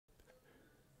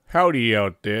Howdy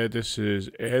out there. This is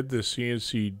Ed, the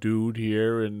CNC Dude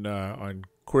here, and on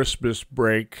Christmas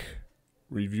break,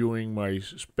 reviewing my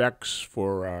specs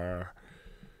for our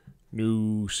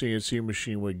new CNC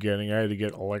machine we're getting. I had to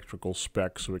get electrical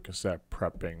specs so we can start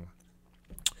prepping.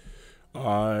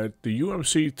 The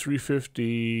UMC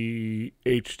 350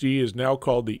 HD is now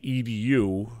called the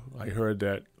EDU. I heard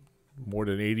that more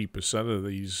than 80% of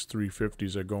these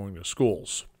 350s are going to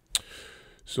schools.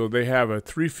 So they have a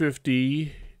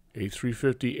 350, a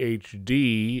 350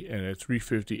 HD, and a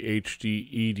 350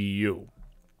 HD EDU.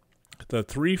 The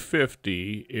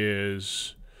 350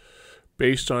 is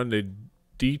based on the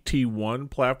DT1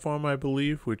 platform, I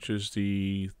believe, which is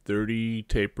the 30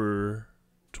 taper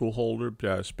tool holder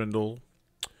spindle.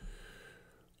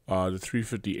 The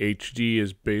 350 HD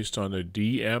is based on the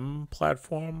DM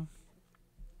platform,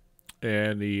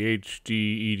 and the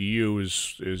HD EDU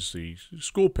is the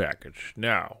school package.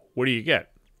 Now, what do you get?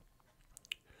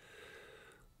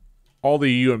 All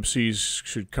the UMCs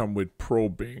should come with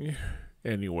probing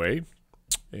anyway,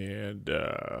 and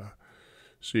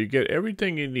so you get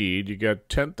everything you need. You got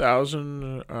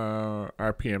 10,000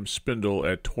 RPM spindle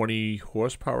at 20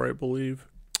 horsepower, I believe.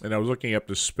 And I was looking up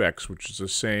the specs, which is the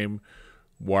same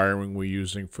wiring we're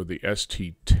using for the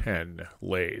ST10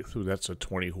 lathe. That's a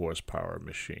 20 horsepower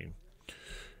machine.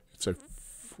 It's a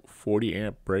 40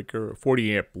 amp breaker,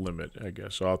 40 amp limit, I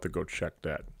guess. I'll have to go check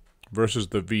that. Versus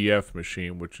the VF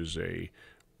machine, which is a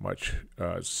much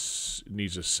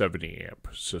needs a 70 amp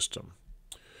system.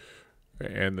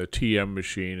 And the TM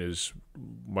machine is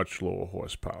much lower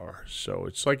horsepower. So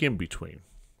it's like in between.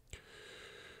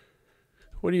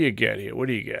 What do you get here? What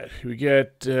do you get? We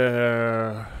get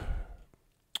the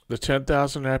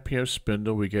 10,000 RPM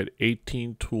spindle. We get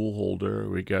 18 tool holder.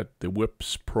 We got the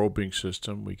whips probing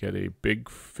system. We get a big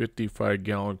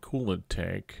 55-gallon coolant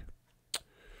tank.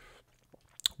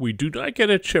 We do not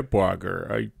get a chip auger.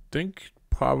 I think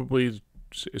probably,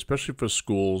 especially for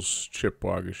schools, chip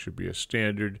auger should be a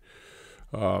standard.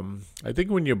 I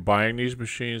think when you're buying these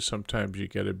machines, sometimes you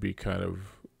got to be kind of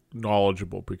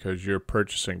knowledgeable because your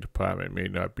purchasing department may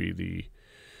not be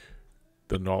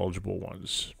the knowledgeable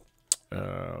ones.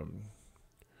 What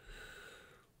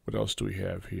else do we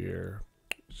have here?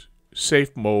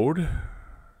 Safe mode.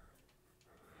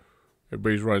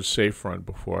 Everybody's run safe run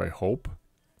before, I hope.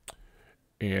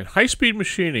 And high-speed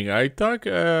machining. I think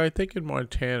in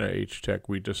Montana H-Tech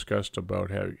we discussed about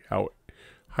how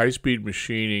high-speed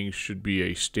machining should be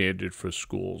a standard for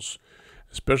schools,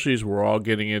 especially as we're all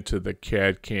getting into the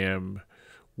CAD/CAM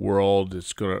world.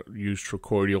 It's going to use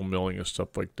trochoidal milling and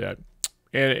stuff like that.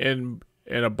 And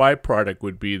a byproduct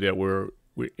would be that we're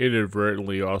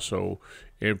inadvertently also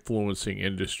influencing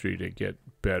industry to get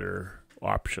better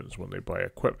options when they buy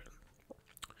equipment.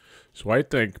 So I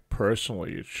think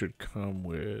personally it should come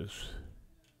with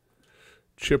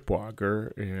chip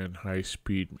auger and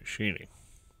high-speed machining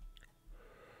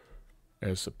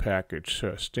as the package.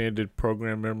 Standard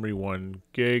program memory, 1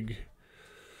 gig.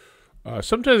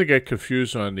 Sometimes I get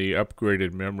confused on the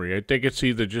upgraded memory. I think it's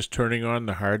either just turning on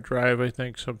the hard drive, I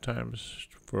think, sometimes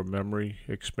for memory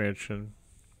expansion,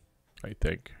 I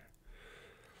think.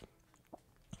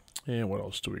 And what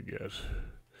else do we get?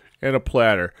 And a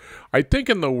platter. I think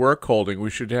in the work holding we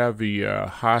should have the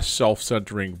Haas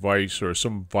self-centering vise or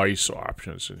some vise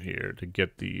options in here to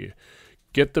get the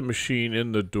machine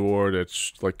in the door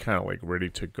that's like kind of like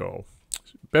ready to go.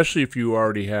 Especially if you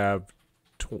already have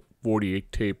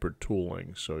 48 tapered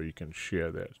tooling, so you can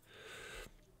share that.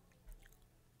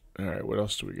 All right, what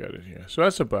else do we got in here? So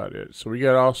that's about it. So we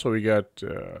got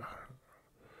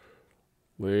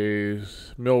lathe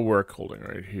mill work holding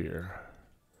right here.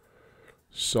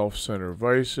 Self-center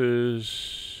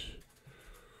vices,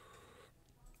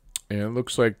 and it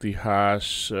looks like the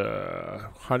Haas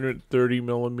 130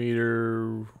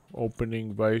 millimeter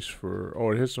opening vise for,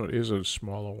 oh, it is a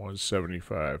smaller one,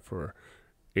 75 for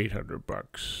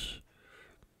 $800,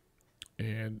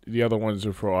 and the other ones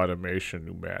are for automation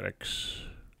pneumatics.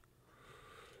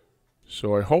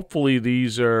 So hopefully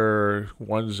these are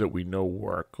ones that we know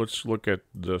work. Let's look at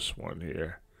this one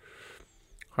here.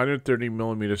 130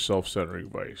 millimeter self-centering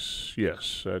vise.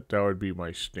 Yes, that would be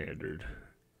my standard.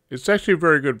 It's actually a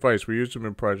very good vise. We use them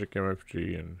in Project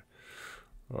MFG and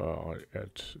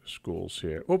at schools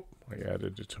here. Oh, I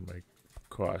added it to my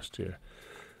cost here.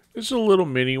 This is a little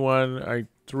mini one.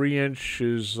 3 inch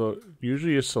is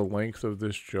usually it's the length of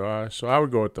this jaw, so I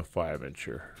would go with the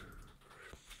 5-incher.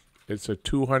 It's a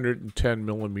 210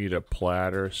 millimeter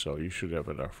platter, so you should have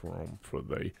enough room for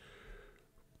the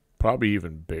probably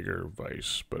even bigger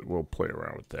vise, but we'll play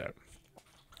around with that.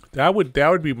 That would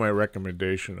be my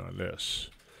recommendation on this.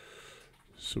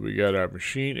 So we got our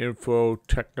machine info,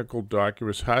 technical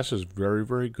documents. Haas is very,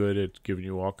 very good at giving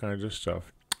you all kinds of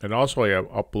stuff. And also I am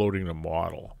uploading the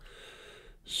model.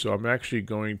 So I'm actually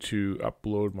going to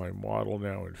upload my model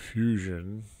now in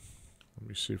Fusion. Let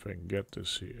me see if I can get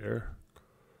this here.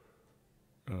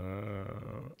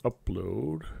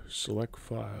 Upload, select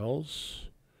files,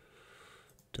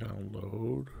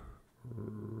 download.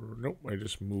 Nope, I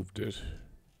just moved it.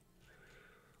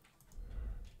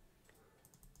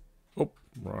 Oh,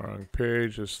 wrong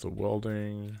page. It's the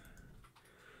welding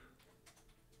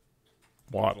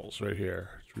models right here.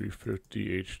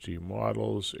 350 HD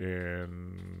models,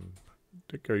 and I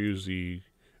think I use the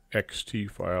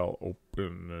XT file,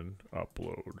 open and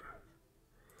upload.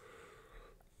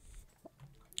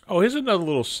 Oh, here's another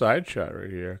little side shot right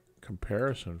here.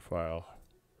 Comparison file.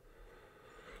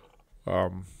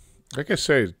 Like I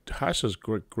say, Haas has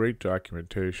great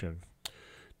documentation.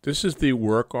 This is the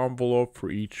work envelope for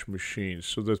each machine.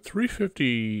 So the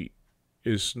 350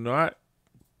 is not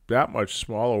that much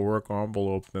smaller work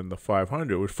envelope than the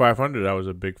 500. With 500, I was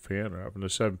a big fan of, and the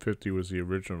 750 was the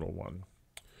original one.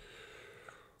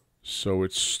 So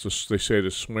it's just, they say the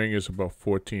swing is about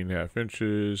 14.5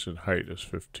 inches and height is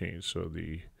 15. So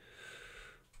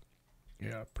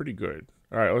yeah, pretty good.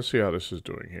 All right, let's see how this is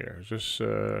doing here. Is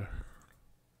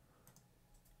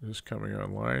this coming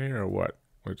online here or what?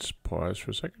 Let's pause for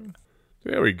a second.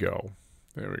 There we go.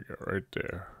 There we go, right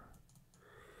there.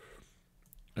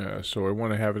 So I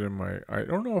want to have it in my. I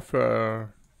don't know if. I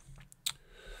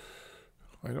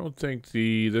don't think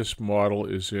this model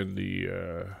is in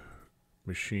the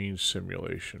machine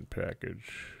simulation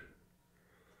package.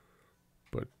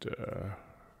 But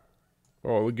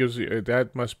oh, it gives you.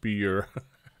 That must be your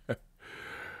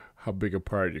how big a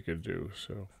part you can do.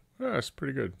 So that's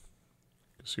pretty good.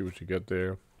 See what you get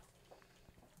there.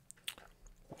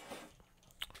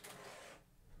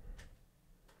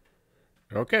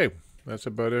 Okay, that's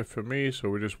about it for me. So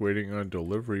we're just waiting on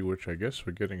delivery, which I guess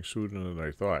we're getting sooner than I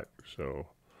thought. So,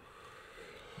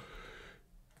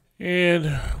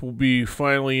 and we'll be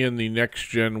finally in the next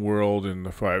gen world, in the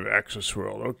 5-axis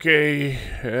world. Okay,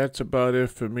 that's about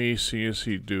it for me.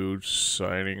 CNC Dude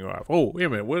signing off. Oh, wait a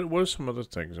minute. What are some other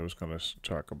things I was going to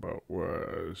talk about?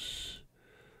 Was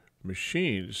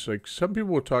machines. Like, some people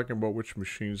were talking about which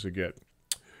machines to get.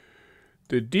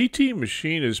 The DT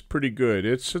machine is pretty good.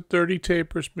 It's a 30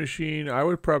 tapers machine. I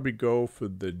would probably go for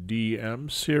the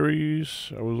DM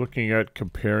series. I was looking at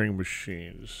comparing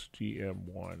machines.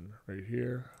 DM1 right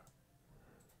here.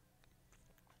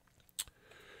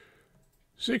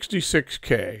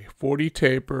 66K, 40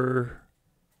 taper,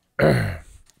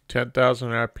 10,000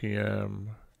 RPM.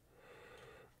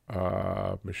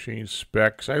 Machine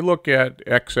specs. I look at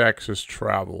X-axis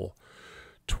travel.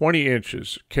 20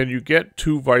 inches. Can you get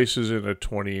 2 vices in a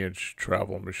 20-inch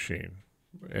travel machine?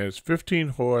 And it's 15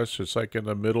 horse. It's like in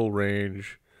the middle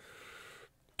range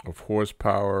of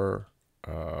horsepower.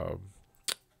 What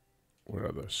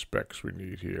are the specs we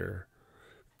need here?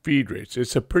 Feed rates.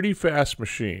 It's a pretty fast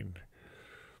machine.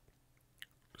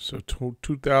 So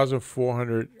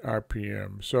 2,400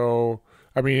 RPM. So,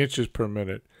 I mean, inches per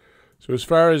minute. So as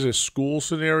far as a school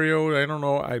scenario, I don't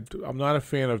know. I'm not a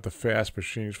fan of the fast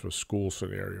machines for school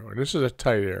scenario. And this is a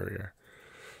tight area.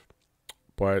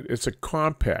 But it's a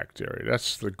compact area.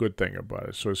 That's the good thing about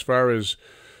it. So as far as,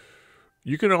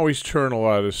 you can always turn a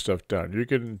lot of this stuff down. You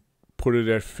can put it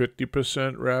at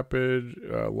 50% rapid,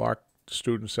 lock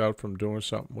students out from doing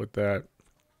something with that.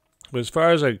 But as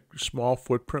far as a small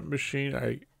footprint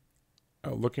machine,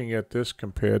 looking at this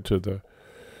compared to the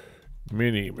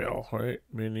mini mill, right?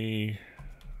 Mini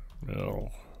mill.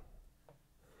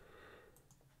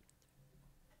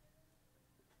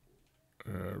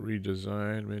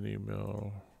 Redesign mini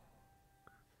mill.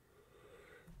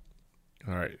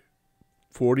 All right.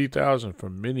 40,000 for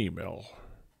mini mill.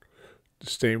 The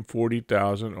same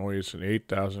 40,000, only it's an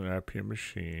 8,000 RPM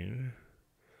machine.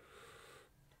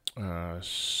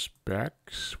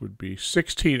 Specs would be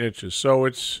 16 inches. So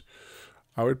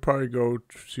I would probably go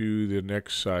to the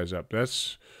next size up.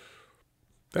 That's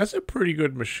a pretty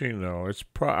good machine, though.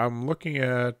 I'm looking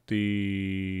at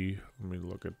the. Let me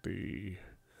look at the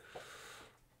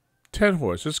 10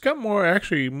 horse. It's got more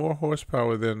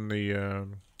horsepower than the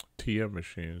TM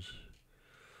machines.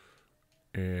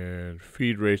 And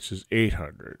feed rates is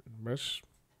 800.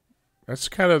 That's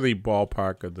kind of the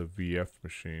ballpark of the VF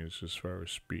machines as far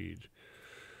as speed.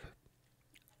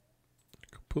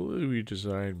 Completely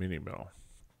redesigned mini mill.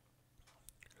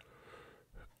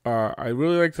 I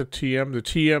really like the TM. The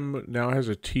TM now has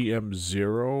a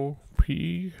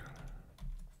TM0P.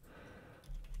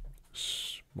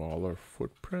 Smaller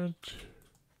footprint.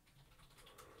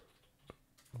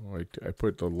 Oh, I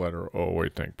put the letter O, I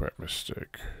think, by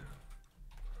mistake.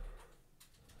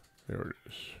 There it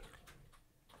is.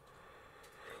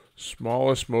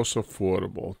 Smallest, most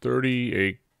affordable,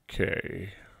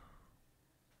 38K,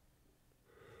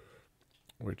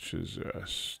 which is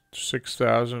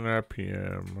 6,000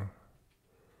 RPM,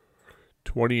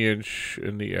 20-inch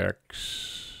in the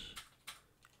X,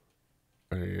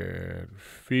 and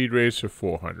feed rates of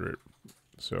 400.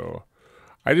 So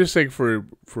I just think for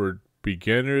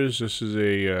beginners, this is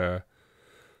a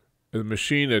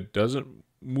machine that doesn't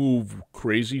move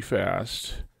crazy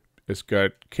fast. It's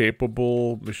got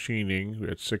capable machining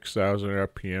at 6,000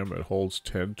 RPM. It holds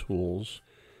 10 tools.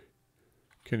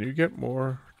 Can you get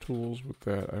more tools with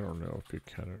that? I don't know if you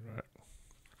can or not.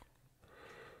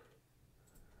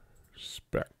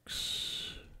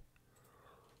 Specs.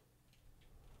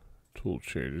 Tool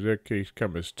changes. That case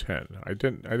come as 10. I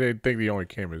didn't think they only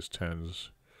came as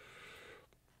 10s.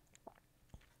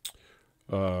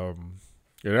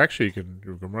 It actually you can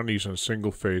run these on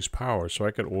single phase power, so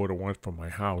I could order one from my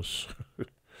house.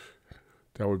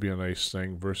 That would be a nice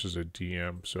thing versus a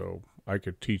DM, so I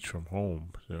could teach from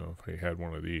home, you know, if I had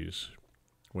one of these.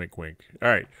 Wink, wink. All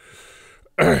right.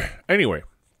 Anyway,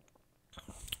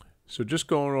 so just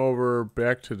going over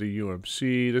back to the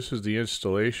UMC. This is the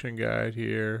installation guide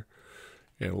here,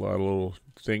 and a lot of little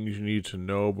things you need to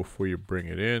know before you bring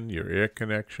it in. Your air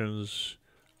connections,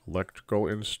 electrical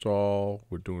install.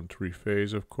 We're doing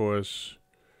 3-phase, of course.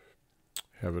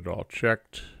 Have it all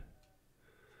checked.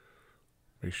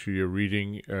 Make sure you're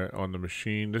reading on the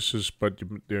machine. This is, but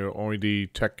only the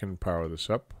tech can power this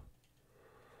up.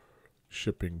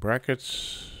 Shipping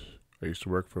brackets. I used to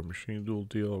work for a machine tool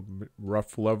deal.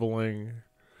 Rough leveling.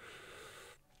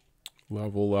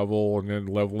 Level, and then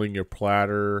leveling your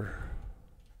platter.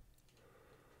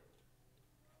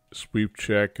 Sweep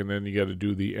check, and then you got to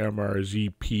do the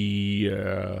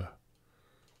MRZP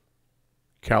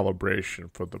calibration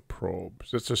for the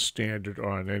probes. That's a standard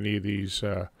on any of these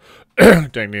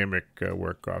dynamic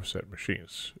work offset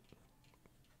machines.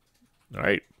 All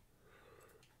right.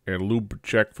 And lube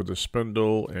check for the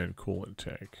spindle and coolant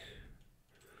tank.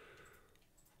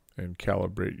 And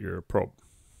calibrate your probe.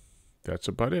 That's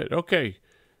about it. Okay.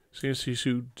 CNC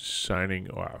Dude signing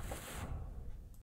off.